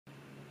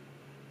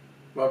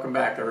Welcome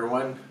back,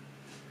 everyone.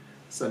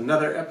 It's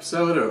another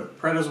episode of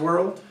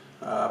PredasWorld.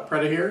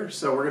 Preda here.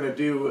 So we're going to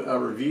do a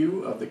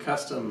review of the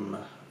custom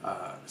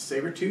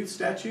Sabretooth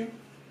statue.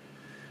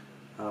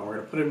 We're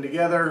going to put him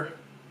together,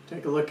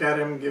 take a look at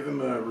him, give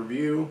him a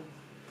review,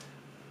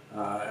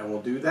 and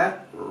we'll do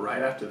that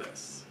right after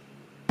this.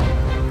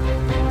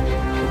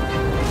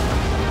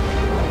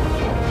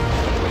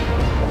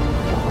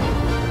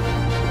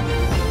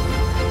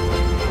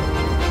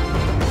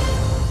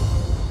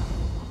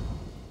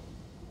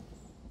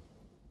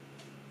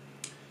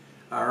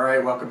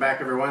 Alright, welcome back,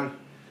 everyone.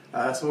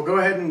 So we'll go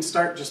ahead and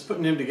start just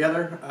putting him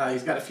together.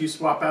 He's got a few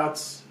swap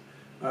outs,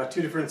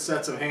 2 different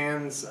sets of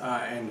hands,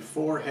 and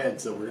 4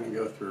 heads that we're going to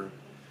go through.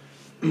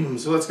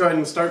 So let's go ahead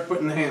and start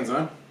putting the hands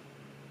on.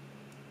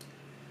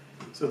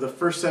 So the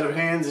first set of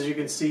hands, as you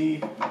can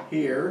see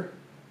here,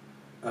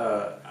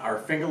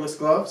 are fingerless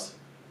gloves.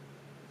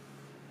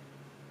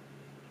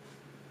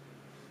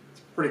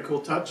 It's a pretty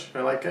cool touch.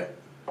 I like it.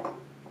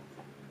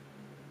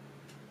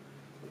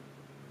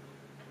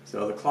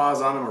 So the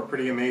claws on them are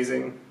pretty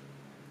amazing.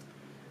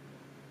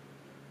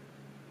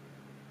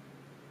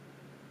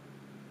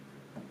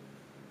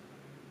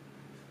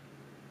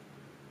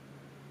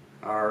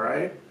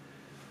 Alright,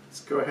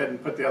 let's go ahead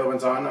and put the other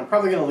ones on. I'm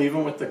probably going to leave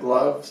them with the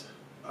gloves,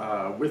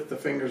 with the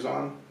fingers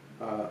on.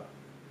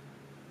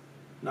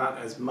 Not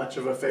as much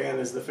of a fan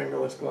as the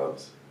fingerless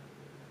gloves.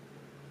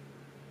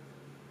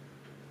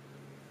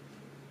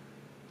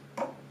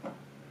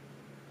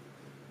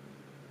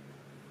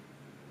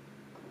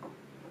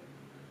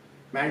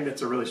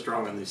 Magnets are really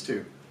strong on these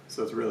too,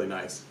 so it's really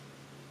nice.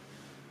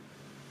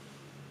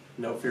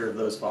 No fear of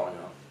those falling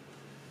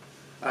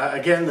off.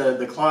 Again,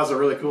 the claws are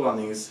really cool on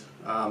these.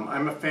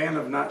 I'm a fan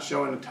of not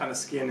showing a ton of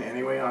skin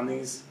anyway on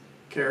these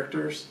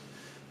characters,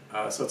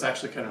 so it's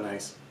actually kind of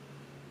nice.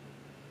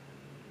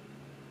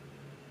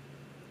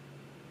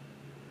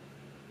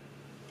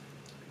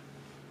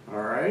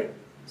 Alright,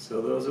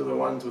 so those are the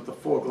ones with the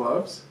full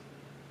gloves.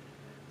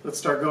 Let's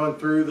start going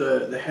through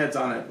the heads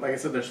on it. Like I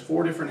said, there's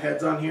 4 different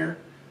heads on here.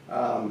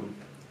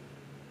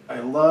 I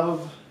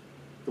love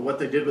what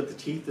they did with the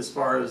teeth as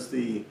far as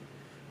the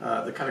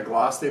kind of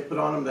gloss they put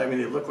on them. I mean,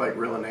 they look like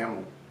real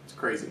enamel. It's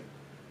crazy.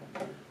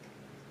 I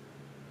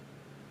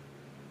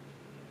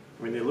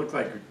mean, they look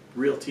like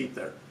real teeth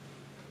there.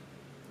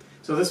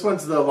 So this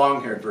one's the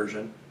long-haired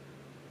version.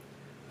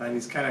 And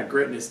he's kind of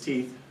gritting his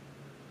teeth.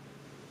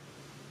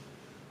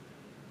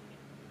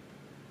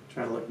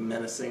 Trying to look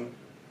menacing.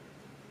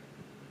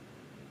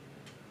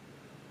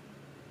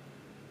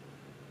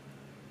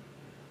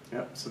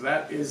 Yep, so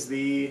that is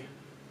the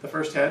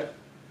first head.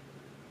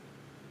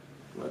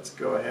 Let's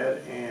go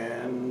ahead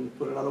and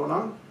put another one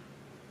on.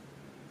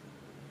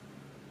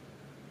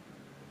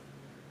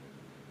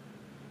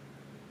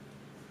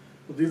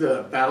 We'll do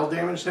the battle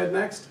damaged head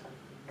next.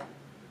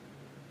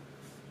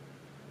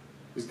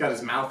 He's got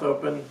his mouth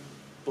open,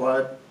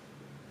 blood.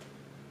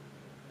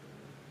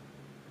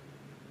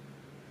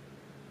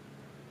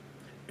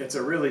 It's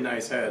a really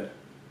nice head.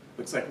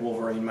 Looks like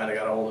Wolverine might have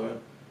got a hold of him.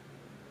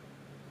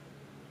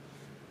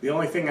 The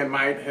only thing I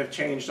might have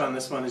changed on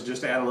this one is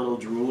just add a little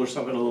drool or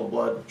something, a little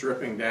blood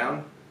dripping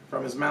down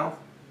from his mouth,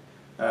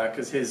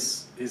 because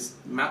his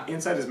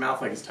inside his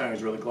mouth, like his tongue,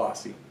 is really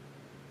glossy.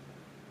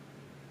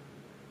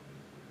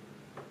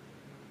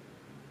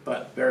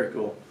 But very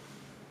cool.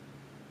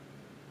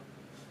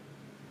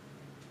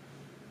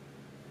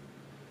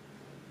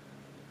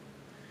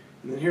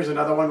 And then here's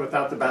another one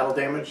without the battle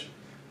damage.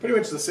 Pretty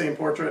much the same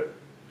portrait,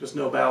 just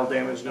no battle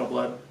damage, no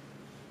blood.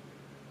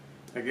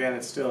 Again,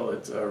 it's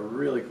a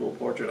really cool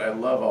portrait. I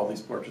love all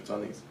these portraits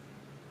on these.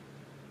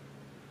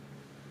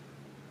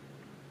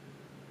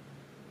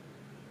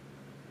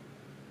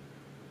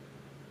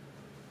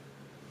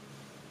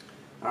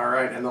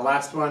 Alright, and the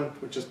last one,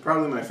 which is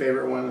probably my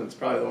favorite one, and it's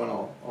probably the one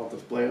I'll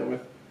display it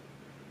with.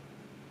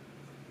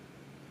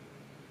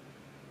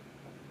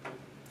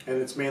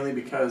 And it's mainly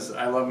because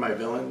I love my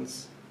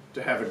villains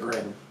to have a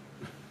grin.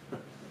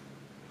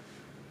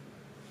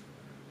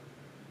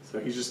 So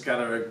he's just got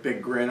a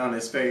big grin on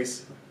his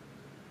face.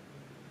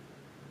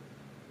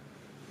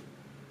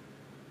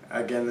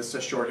 Again, this is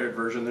a short-haired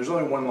version. There's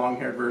only one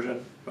long-haired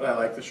version, but I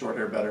like the short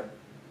hair better.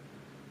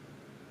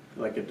 I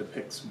feel like it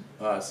depicts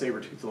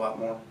Sabretooth a lot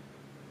more.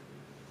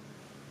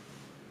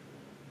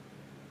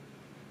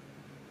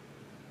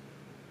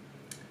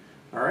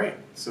 Alright,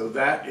 so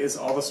that is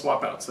all the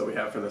swap outs that we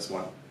have for this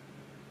one.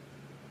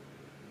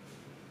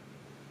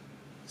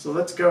 So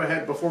let's go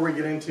ahead, before we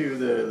get into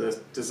the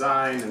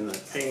design and the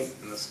paint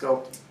and the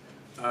sculpt,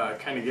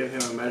 kind of give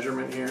him a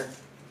measurement here.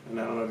 And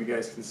I don't know if you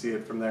guys can see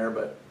it from there,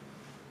 but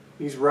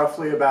he's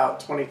roughly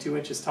about 22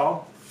 inches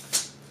tall.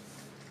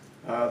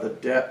 The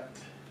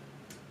depth,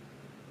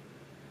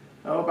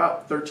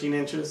 about 13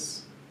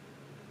 inches.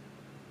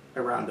 I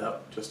round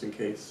up just in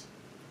case.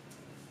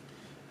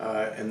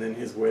 And then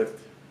his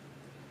width,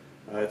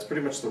 it's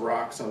pretty much the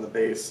rocks on the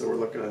base, so we're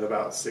looking at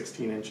about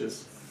 16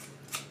 inches.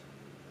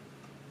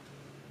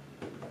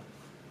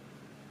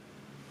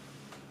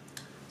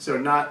 So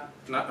not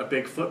a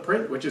big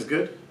footprint, which is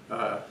good.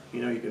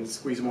 You know, you can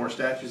squeeze more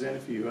statues in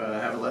if you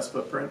have a less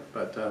footprint,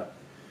 but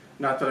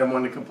not that I'm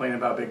one to complain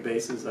about big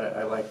bases.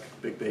 I like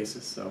big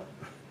bases, so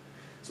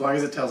as long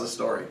as it tells a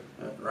story,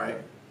 right?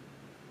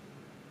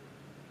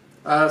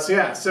 So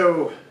yeah,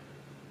 so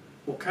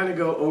we'll kind of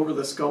go over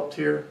the sculpt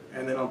here,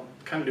 and then I'll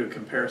kind of do a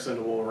comparison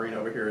to Wolverine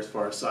over here as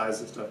far as size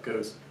and stuff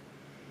goes.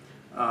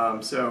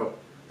 So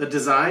the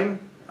design,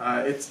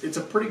 it's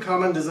a pretty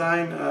common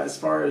design as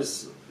far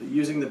as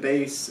using the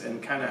base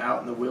and kind of out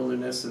in the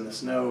wilderness and the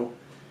snow.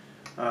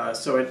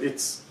 So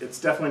it's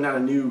definitely not a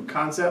new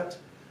concept,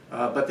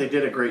 but they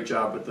did a great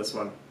job with this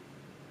one.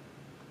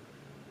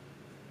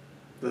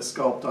 The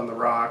sculpt on the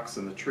rocks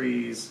and the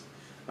trees,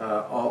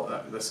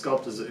 the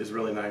sculpt is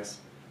really nice.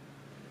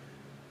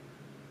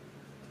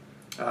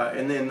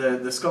 And then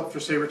the sculpt for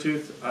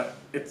Sabretooth,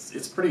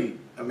 it's pretty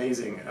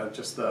amazing.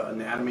 Just the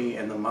anatomy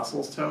and the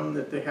muscles tone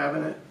that they have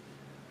in it.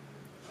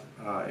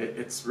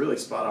 It's really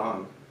spot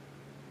on.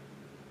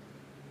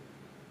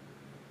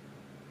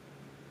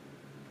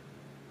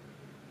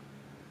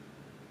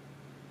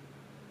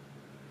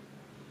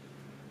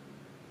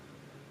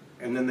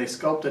 And then they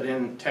sculpted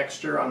in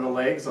texture on the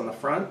legs on the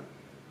front,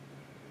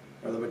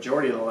 or the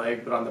majority of the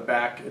leg, but on the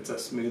back it's a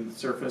smooth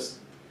surface.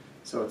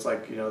 So it's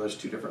like, you know, there's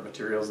two different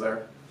materials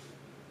there.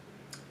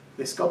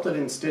 They sculpted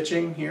in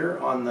stitching here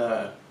on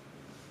the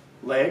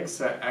legs,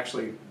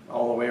 actually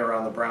all the way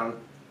around the brown.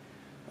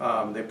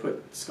 They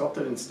put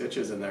sculpted in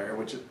stitches in there,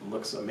 which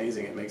looks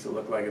amazing. It makes it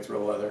look like it's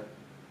real leather.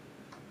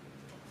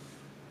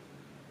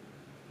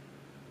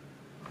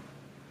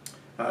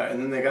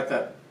 And then they got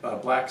that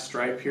black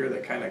stripe here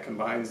that kind of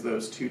combines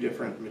those two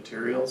different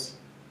materials,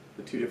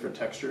 the two different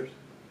textures.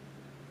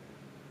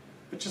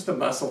 But just the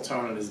muscle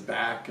tone on his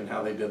back and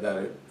how they did that,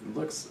 it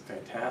looks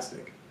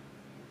fantastic.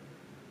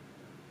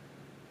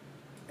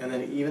 And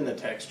then even the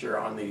texture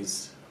on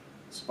these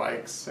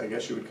spikes, I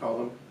guess you would call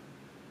them.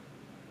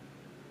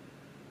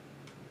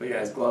 But yeah,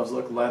 his gloves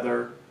look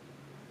leather.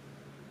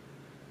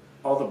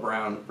 All the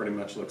brown pretty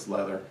much looks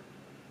leather.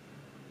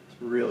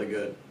 It's really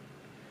good.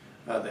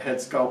 The head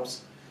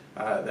sculpts,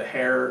 the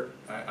hair,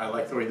 I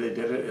like the way they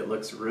did it. It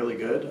looks really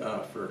good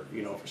for,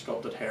 you know, for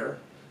sculpted hair.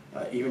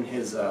 Even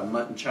his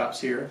mutton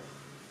chops here.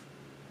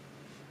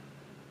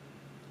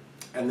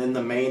 And then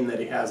the mane that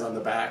he has on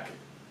the back.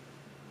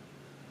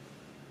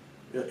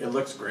 It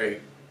looks great.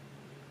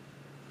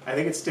 I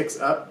think it sticks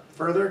up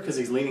further because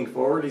he's leaning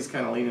forward. He's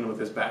kind of leaning with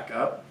his back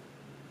up.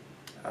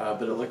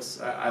 But it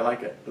looks, I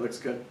like it. It looks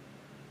good.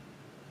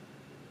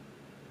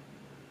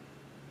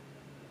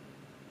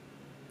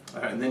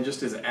 And then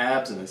just his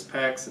abs and his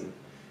pecs and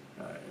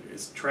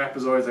his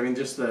trapezoids. I mean,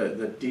 just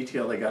the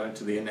detail they got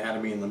into the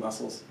anatomy and the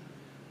muscles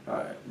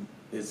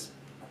is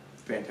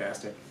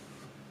fantastic.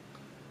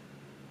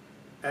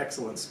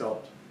 Excellent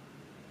sculpt.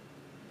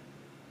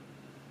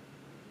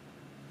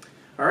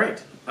 All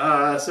right,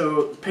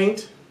 so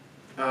paint.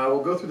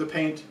 We'll go through the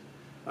paint.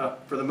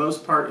 For the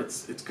most part,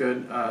 it's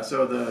good.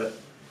 So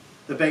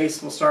the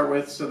base we'll start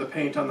with. So the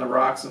paint on the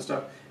rocks and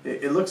stuff.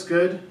 It looks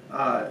good.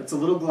 It's a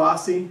little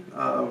glossy,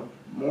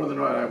 more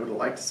than what I would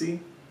like to see.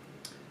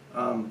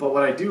 But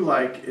what I do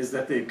like is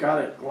that they've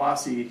got it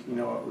glossy, you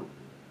know,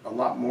 a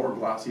lot more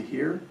glossy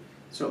here.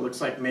 So it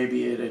looks like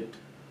maybe it had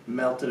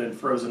melted and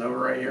frozen over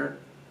right here,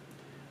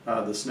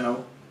 the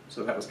snow.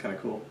 So that was kind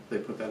of cool. They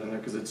put that in there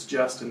because it's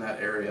just in that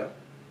area.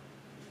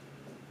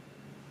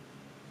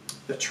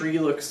 The tree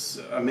looks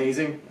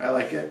amazing. I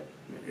like it.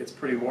 It's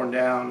pretty worn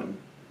down.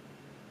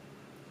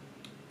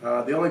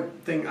 And the only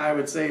thing I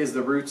would say is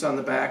the roots on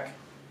the back.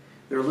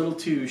 They're a little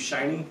too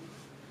shiny.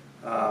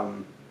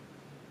 So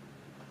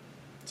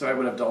I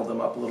would have dulled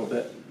them up a little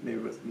bit, maybe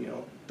with, you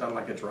know, done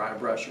like a dry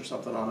brush or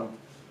something on them.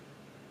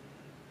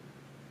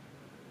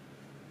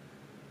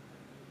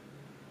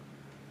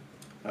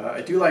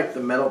 I do like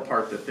the metal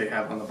part that they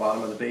have on the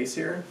bottom of the base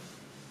here.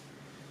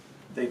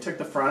 They took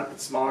the front,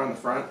 it's smaller in the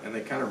front, and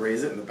they kind of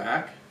raise it in the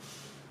back.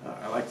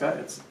 I like that.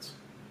 It's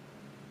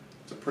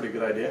a pretty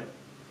good idea.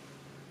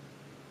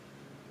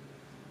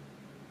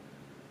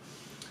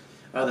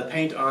 The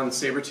paint on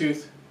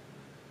Sabretooth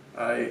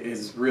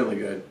is really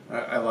good.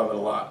 I love it a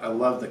lot. I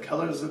love the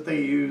colors that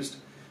they used.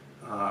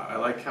 I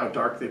like how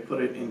dark they put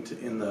it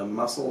in the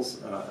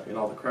muscles, in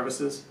all the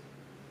crevices.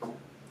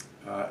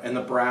 And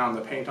the brown,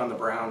 the paint on the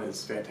brown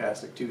is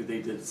fantastic too.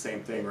 They did the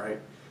same thing, right?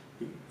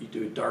 You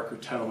do a darker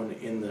tone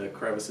in the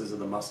crevices of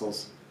the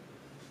muscles.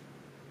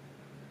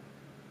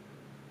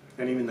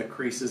 And even the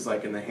creases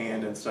like in the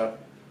hand and stuff.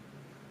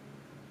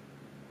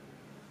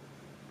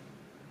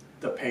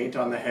 The paint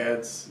on the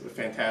heads,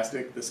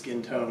 fantastic. The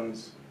skin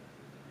tones.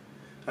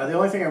 The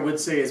only thing I would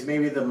say is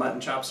maybe the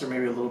mutton chops are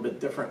maybe a little bit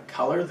different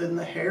color than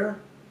the hair.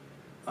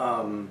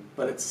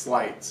 But it's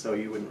slight, so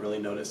you wouldn't really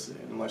notice it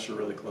unless you're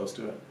really close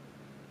to it.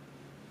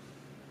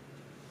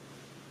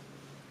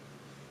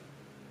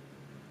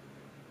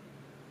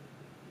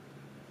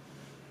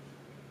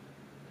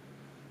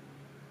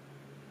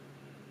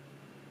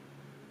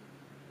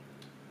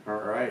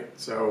 Alright,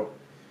 so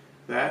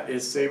that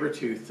is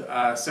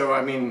Sabretooth. So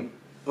I mean,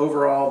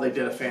 overall they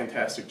did a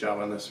fantastic job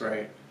on this,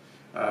 right?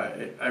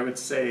 I would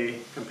say,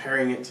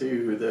 comparing it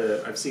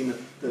to I've seen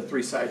the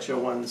 3 Sideshow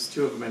ones,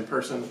 2 of them in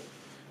person.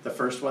 The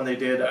first one they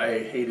did,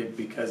 I hated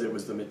because it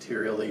was the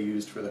material they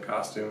used for the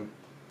costume.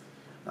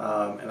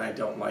 And I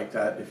don't like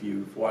that. If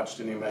you've watched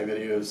any of my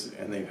videos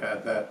and they've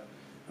had that,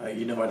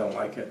 you know I don't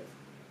like it.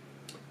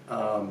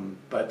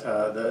 But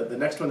the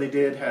next one they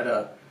did had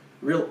a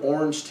real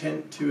orange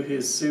tint to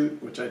his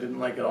suit, which I didn't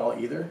like at all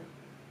either.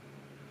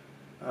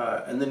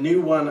 And the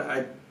new one,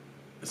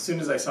 as soon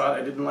as I saw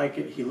it, I didn't like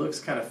it. He looks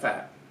kind of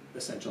fat,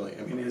 essentially.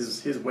 I mean,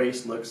 his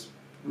waist looks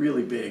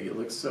really big. It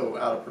looks so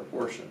out of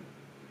proportion.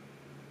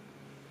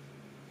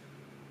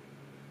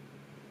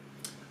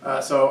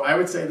 So I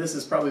would say this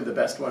is probably the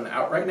best one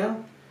out right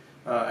now.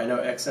 I know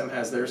XM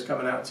has theirs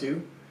coming out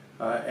too.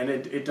 And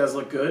it does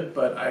look good,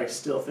 but I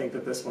still think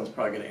that this one's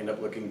probably going to end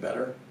up looking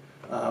better.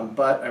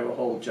 But I will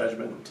hold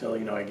judgment until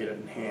I get it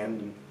in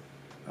hand,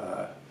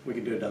 and we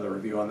can do another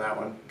review on that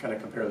one, kind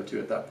of compare the two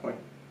at that point.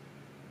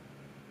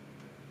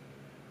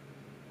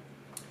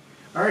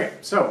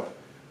 Alright, so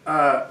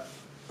I'm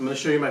going to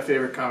show you my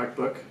favorite comic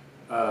book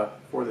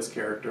for this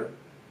character.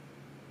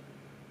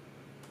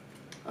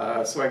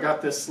 So I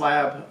got this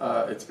slab,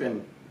 it's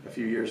been a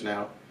few years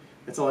now.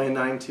 It's only a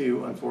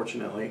 9.2,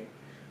 unfortunately.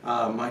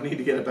 I need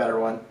to get a better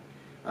one,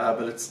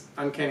 but it's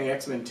Uncanny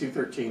X-Men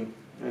 213,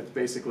 and it's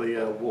basically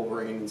a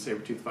Wolverine and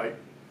Sabretooth fight.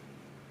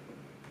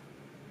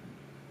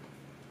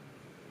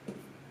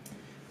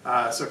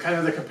 So kind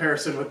of the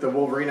comparison with the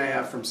Wolverine I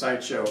have from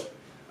Sideshow.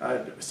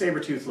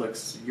 Sabretooth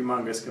looks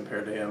humongous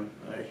compared to him.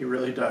 He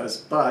really does,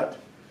 but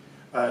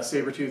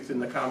Sabretooth in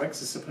the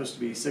comics is supposed to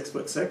be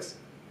 6'6",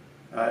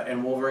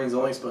 and Wolverine's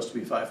only supposed to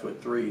be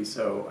 5'3",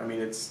 so I mean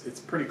it's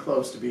pretty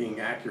close to being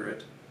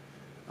accurate.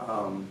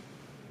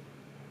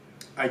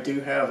 I do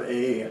have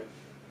a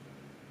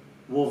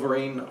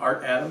Wolverine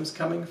Art Adams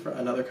coming for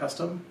another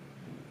custom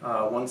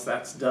once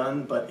that's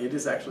done, but it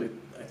is actually,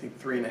 I think,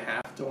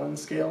 3.5 to 1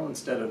 scale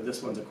instead of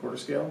this one's a 1/4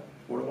 scale,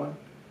 4 to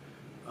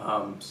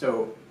 1.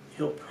 So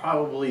he'll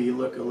probably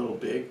look a little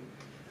big,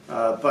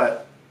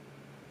 but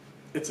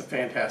it's a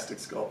fantastic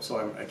sculpt,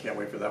 so I can't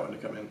wait for that one to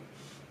come in.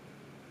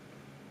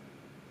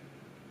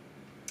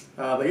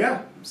 But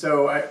yeah,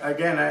 so I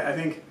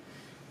think,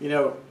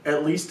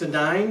 at least a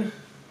 9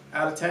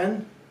 out of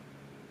 10.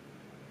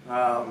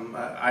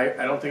 I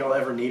don't think I'll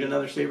ever need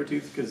another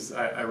Sabretooth because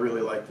I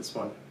really like this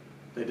one.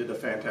 They did a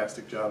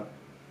fantastic job.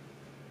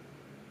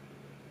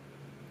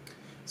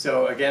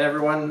 So again,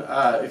 everyone,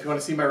 if you want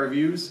to see my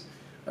reviews,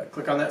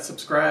 click on that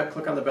subscribe,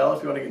 click on the bell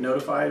if you want to get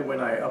notified when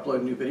I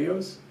upload new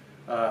videos.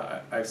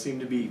 I seem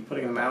to be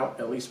putting them out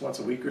at least once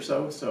a week or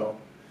so, so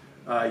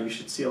you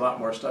should see a lot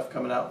more stuff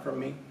coming out from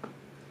me.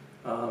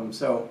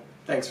 So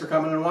thanks for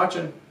coming and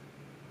watching.